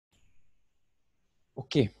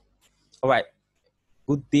Okay, all right.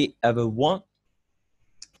 Good day, everyone.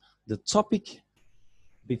 The topic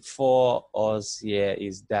before us here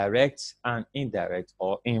is direct and indirect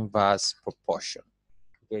or inverse proportion.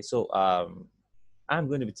 Okay, so I'm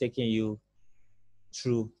going to be taking you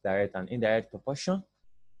through direct and indirect proportion,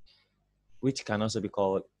 which can also be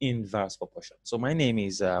called inverse proportion. So my name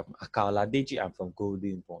is Akaola Deji. I'm from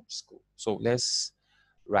Golden Bond School. So let's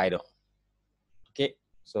ride on. Okay,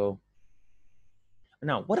 so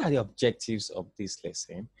now what are the objectives of this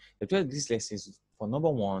lesson? The objective of this lesson is, for number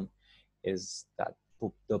one, is that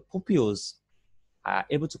the pupils are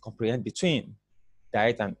able to comprehend between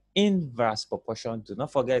direct and inverse proportion. Do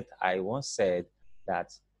not forget, I once said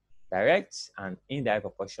that direct and indirect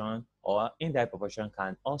proportion or indirect proportion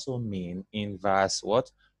can also mean inverse what?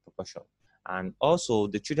 Proportion. And also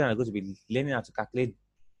the children are going to be learning how to calculate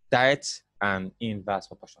direct and inverse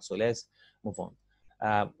proportion. So let's move on.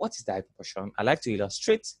 What is direct proportion? I like to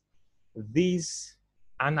illustrate this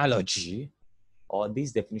analogy or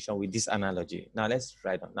this definition with this analogy. Now let's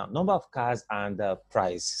write down. Now, number of cars and the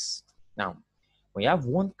price. Now, when you have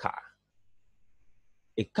one car,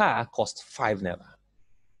 a car costs 5 naira.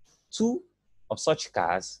 2 of such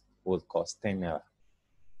cars will cost 10 naira.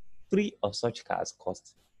 3 of such cars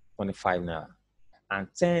cost 25 naira. And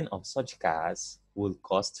 10 of such cars will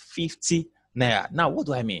cost 50 naira. Now, what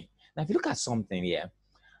do I mean? Now, if you look at something here,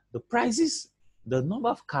 the prices, the number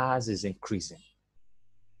of cars is increasing.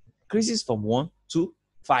 Increases from 1 to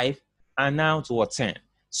 5 and now to what, 10.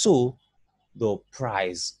 So the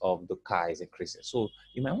price of the car is increasing. So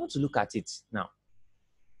you might want to look at it now.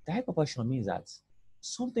 Direct proportion means that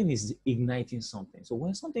something is igniting something. So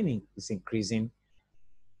when something is increasing,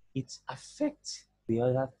 it affects the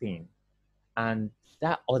other thing. And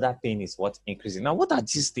that other thing is what? Increasing. Now, what are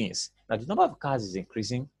these things? Now, the number of cars is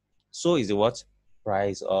increasing. So is the what?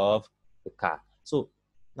 Price of the car. So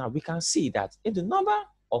now we can see that if the number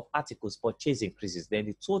of articles purchased increases, then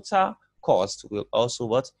the total cost will also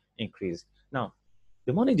what? Increase. Now,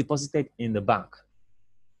 the money deposited in the bank.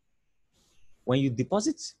 When you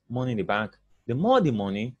deposit money in the bank, the more the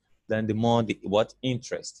money, then the more the what?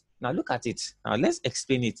 Interest. Now look at it. Now let's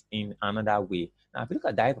explain it in another way. Now if you look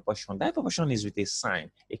at direct proportion is with a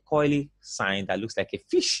sign, a coily sign that looks like a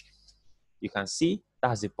fish. You can see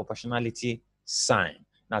that's the proportionality sign.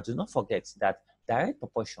 Now do not forget that direct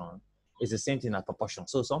proportion is the same thing as proportion.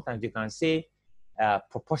 So sometimes you can say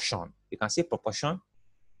proportion. You can say proportion.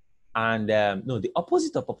 And no, the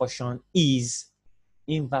opposite of proportion is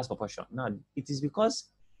inverse proportion. Now, it is because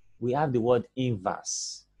we have the word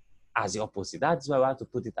inverse as the opposite. That's why we have to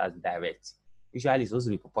put it as direct. Usually, it's supposed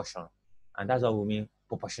to be proportion. And that's what we mean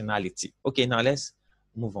proportionality. Okay, now let's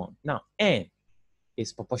move on. Now, N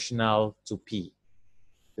is proportional to P.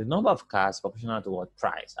 The number of cars proportional to what?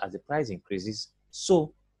 Price. As the price increases,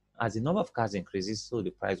 so as the number of cars increases, so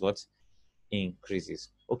the price what? Increases.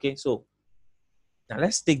 Okay, so now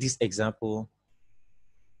let's take this example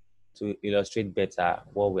to illustrate better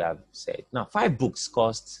what we have said. Now, 5 books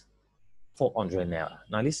cost 400 naira.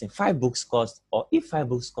 Now listen, 5 books cost, or if 5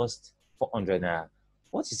 books cost 400 naira,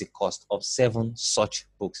 what is the cost of 7 such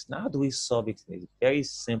books? Now, how do we solve it in a very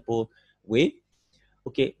simple way?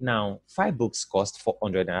 Okay, now 5 books cost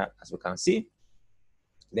 400 naira, as we can see.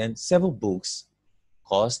 Then 7 books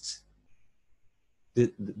cost,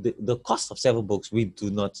 the cost of 7 books we do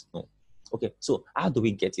not know. Okay, so how do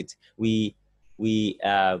we get it? We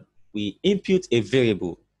input a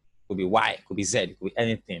variable, could be y, could be z, could be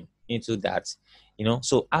anything into that,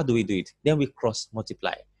 so how do we do it? Then we cross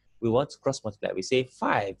multiply. We want to cross multiply. We say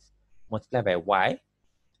 5 multiplied by y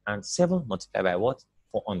and 7 multiplied by what?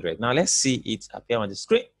 400. Now let's see it appear on the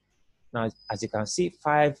screen. Now, as you can see,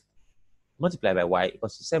 5 multiplied by y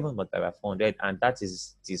equals to 7 multiplied by 400, and that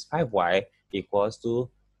is this 5y equals to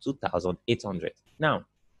 2,800. Now,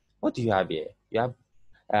 what do you have here? You have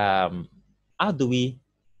how do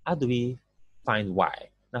we find y?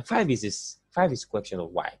 Now 5 is question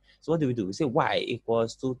of y. So what do? We say y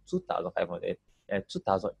equals to 2,500 and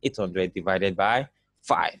 2,800 divided by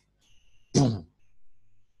 5. Boom.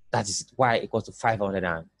 That is y equals to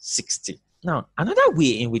 560. Now another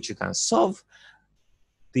way in which you can solve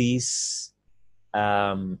this,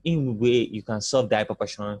 in way you can solve direct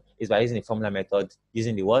proportion is by using the formula method,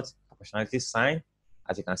 using the what? Proportionality sign.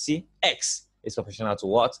 As you can see, x is proportional to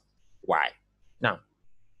what? Y. Now,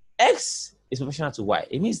 x is proportional to y.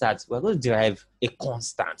 It means that we're going to derive a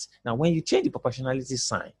constant. Now, when you change the proportionality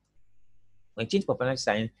sign,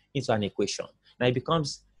 into an equation, now it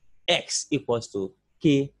becomes x equals to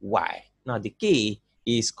ky. Now, the k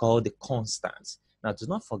is called the constant. Now, do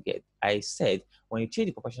not forget, I said when you change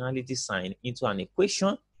the proportionality sign into an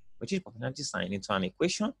equation, we change proportionality sign into an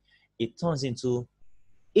equation, it turns into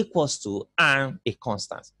equals to and a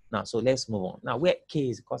constant. Now, so let's move on. Now, where k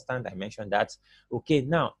is a constant, I mentioned that. Okay,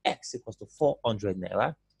 now x equals to 400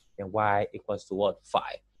 naira, then y equals to what? 5.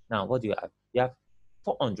 Now, what do you have? You have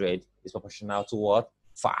 400 is proportional to what?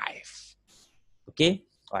 5. Okay,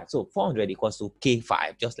 all right. So 400 equals to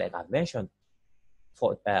k5, just like I mentioned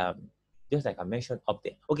for just like I mentioned up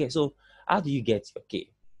there. Okay, so how do you get your k?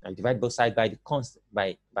 I divide both sides by the constant,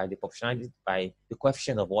 by the proportionality, by the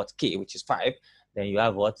coefficient of what? K, which is 5. Then you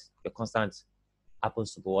have what? Your constant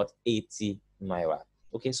happens to be what? 80 naira.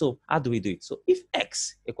 Okay, so how do we do it? So if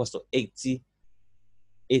x equals to 80y,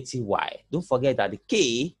 don't forget that the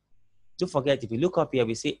k, don't forget, if you look up here,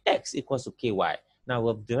 we say x equals to ky. Now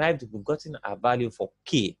we've gotten a value for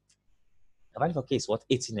k. The value for k is what?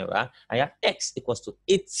 80 naira. And you have x equals to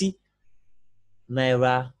 80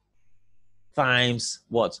 naira times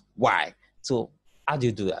what? Y. So how do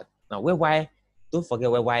you do that? Now where y, don't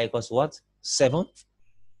forget where y equals what? 7.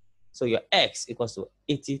 So your x equals to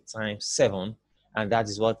 80 times 7, and that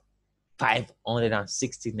is what?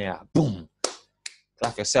 560 naira. Boom.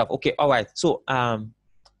 Clap yourself. Okay, all right. So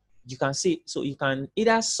you can see, so you can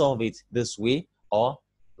either solve it this way or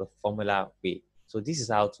the formula way. So this is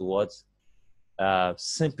how to what?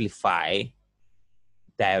 Simplify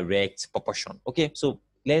direct proportion. Okay, so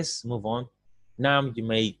let's move on. Now you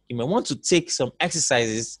may want to take some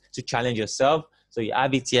exercises to challenge yourself. So you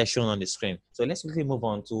have it here shown on the screen. So let's quickly move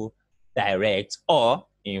on to direct or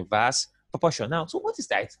inverse proportion. Now, so what is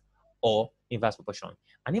direct or inverse proportion?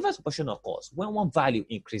 An inverse proportion occurs when one value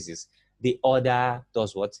increases, the other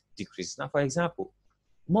does what? Decreases. Now, for example,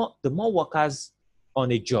 the more workers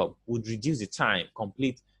on a job would reduce the time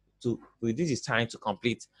to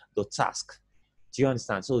complete the task. Do you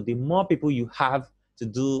understand? So the more people you have to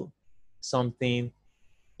do something,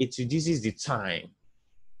 it reduces the time.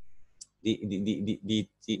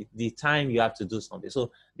 The time you have to do something.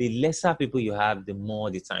 So the lesser people you have, the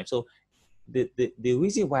more the time. So the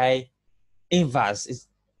reason why inverse is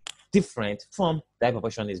different from direct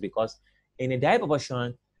proportion is because in a direct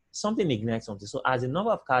proportion, something ignites something. So as the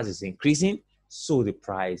number of cars is increasing, so the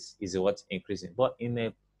price is what? Increasing. But in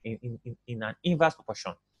an inverse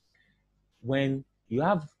proportion, when you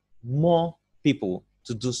have more people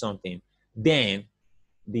to do something, then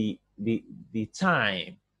the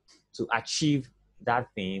time to achieve that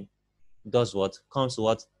thing does what? Comes to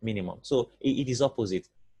what? Minimum. So it is opposite.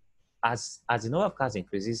 As the number of cars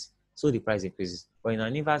increases, so the price increases. But in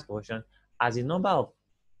an inverse proportion, as the number of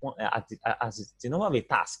a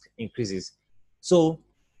task increases, so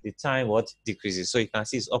the time what? Decreases. So you can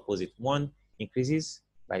see it's opposite. One increases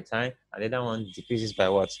by time, and the other one decreases by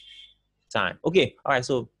what? Time. Okay, all right,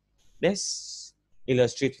 so let's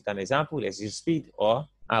illustrate with an example. Let's use speed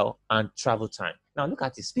and travel time. Now look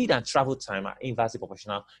at the speed and travel time are inversely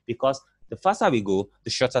proportional because the faster we go, the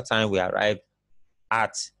shorter time we arrive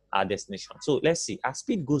at our destination. So let's see, as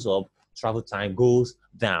speed goes up, travel time goes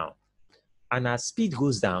down. And as speed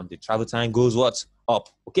goes down, the travel time goes what? Up.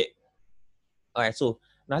 Okay. All right, so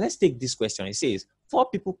now let's take this question. It says, 4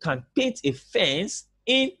 people can paint a fence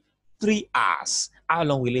in 3 hours. How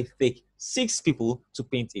long will it take 6 people to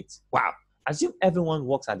paint it? Wow. Assume everyone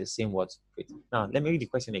works at the same rate. Now, let me read the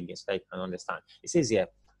question again so that you can understand. It says here,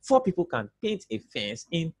 4 people can paint a fence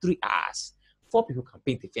in 3 hours. 4 people can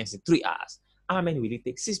paint a fence in 3 hours. How many will it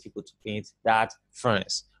take 6 people to paint that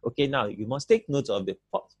fence? Okay, now you must take note of the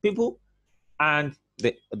people and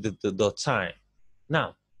the time.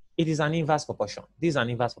 Now, it is an inverse proportion. This is an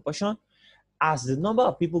inverse proportion. As the number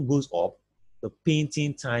of people goes up, the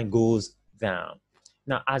painting time goes down.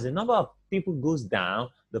 Now, as the number of people goes down,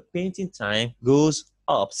 the painting time goes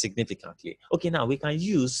up significantly. Okay, now we can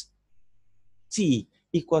use T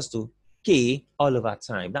equals to K all over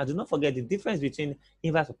time. Now, do not forget the difference between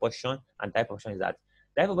inverse proportion and direct proportion is that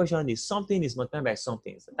direct proportion is something is multiplied by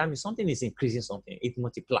something. That means something is increasing something, it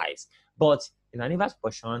multiplies. But in an inverse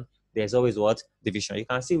proportion, there's always what? Division. You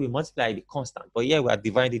can see we multiply the constant, but here we are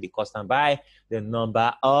dividing the constant by the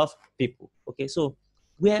number of people. Okay, so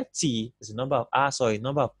where T is the number of R's,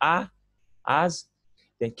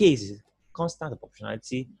 then K is constant of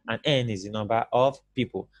proportionality, and N is the number of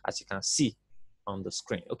people, as you can see on the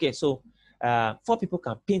screen. Okay, so 4 people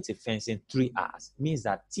can paint a fence in 3 hours. Means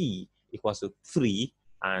that T equals to 3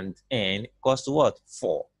 and N equals to what?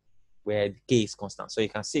 4, where the K is constant. So you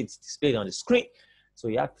can see it's displayed on the screen. So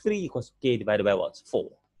you have 3 equals to K divided by what? 4.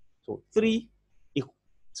 So 3.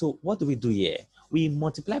 So what do we do here? We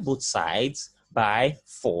multiply both sides by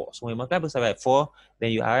 4. So when you multiply both sides by 4,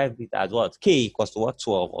 then you arrive at what? K equals to what?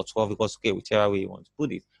 12, or 12 equals to K, whichever way you want to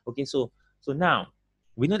put it. Okay, so now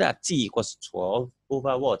we know that T equals to 12.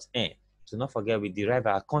 over what? N. Do not forget we derive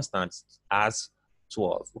our constant as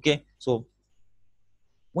 12. Okay, so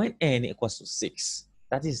when n equals to 6,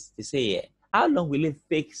 that is to say here, how long will it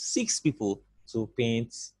take 6 people to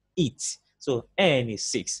paint it? So n is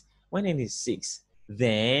 6. When n is 6,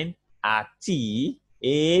 then our t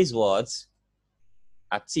is what?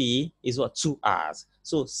 Our t is what? 2 hours.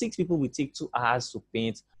 So 6 people will take 2 hours to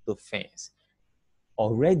paint the fence.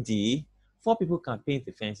 Already, 4 people can paint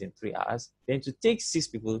the fence in 3 hours. Then to take 6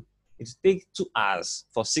 people, it will take 2 hours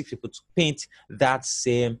for 6 people to paint that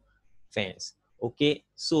same fence. Okay,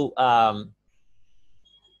 so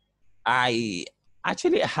I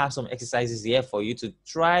actually have some exercises here for you to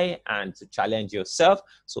try and to challenge yourself.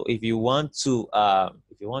 So if you want to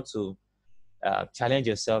challenge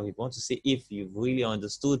yourself, if you want to see if you've really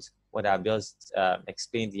understood what I've just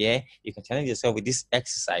explained here, you can challenge yourself with this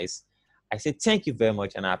exercise. I say thank you very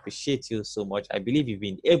much and I appreciate you so much. I believe you've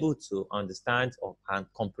been able to understand and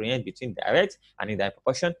comprehend between direct and indirect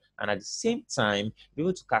proportion, and at the same time be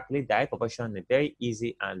able to calculate direct proportion in a very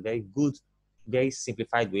easy and very good, very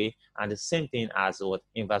simplified way, and the same thing as what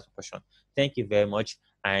inverse proportion. Thank you very much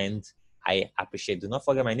and I appreciate it. Do not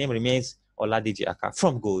forget my name remains Oladiji Aka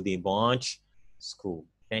from Golden Bunch School.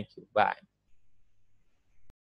 Thank you. Bye.